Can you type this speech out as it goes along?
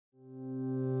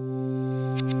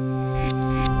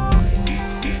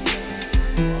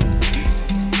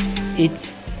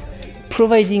It's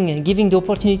giving the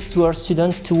opportunity to our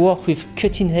students to work with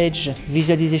cutting-edge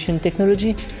visualization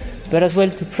technology, but as well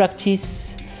to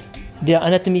practice their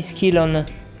anatomy skill on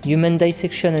human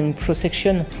dissection and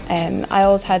prosection. I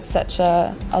always had such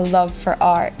a love for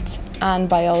art and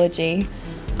biology,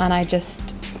 and I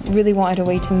just really wanted a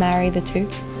way to marry the two,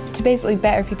 to basically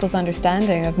better people's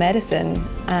understanding of medicine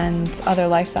and other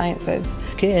life sciences.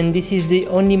 Okay, and this is the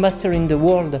only master in the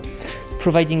world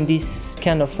providing this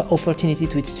kind of opportunity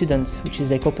to its students, which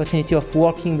is like opportunity of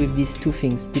working with these two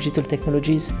things, digital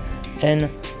technologies and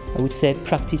I would say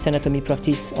anatomy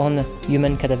practice on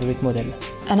human cadaveric model.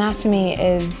 Anatomy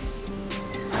is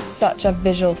such a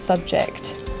visual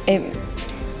subject. It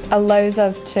allows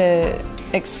us to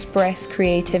express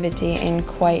creativity in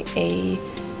quite a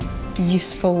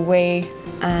useful way,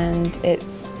 and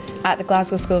it's at the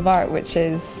Glasgow School of Art, which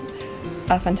is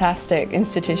a fantastic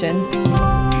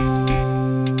institution.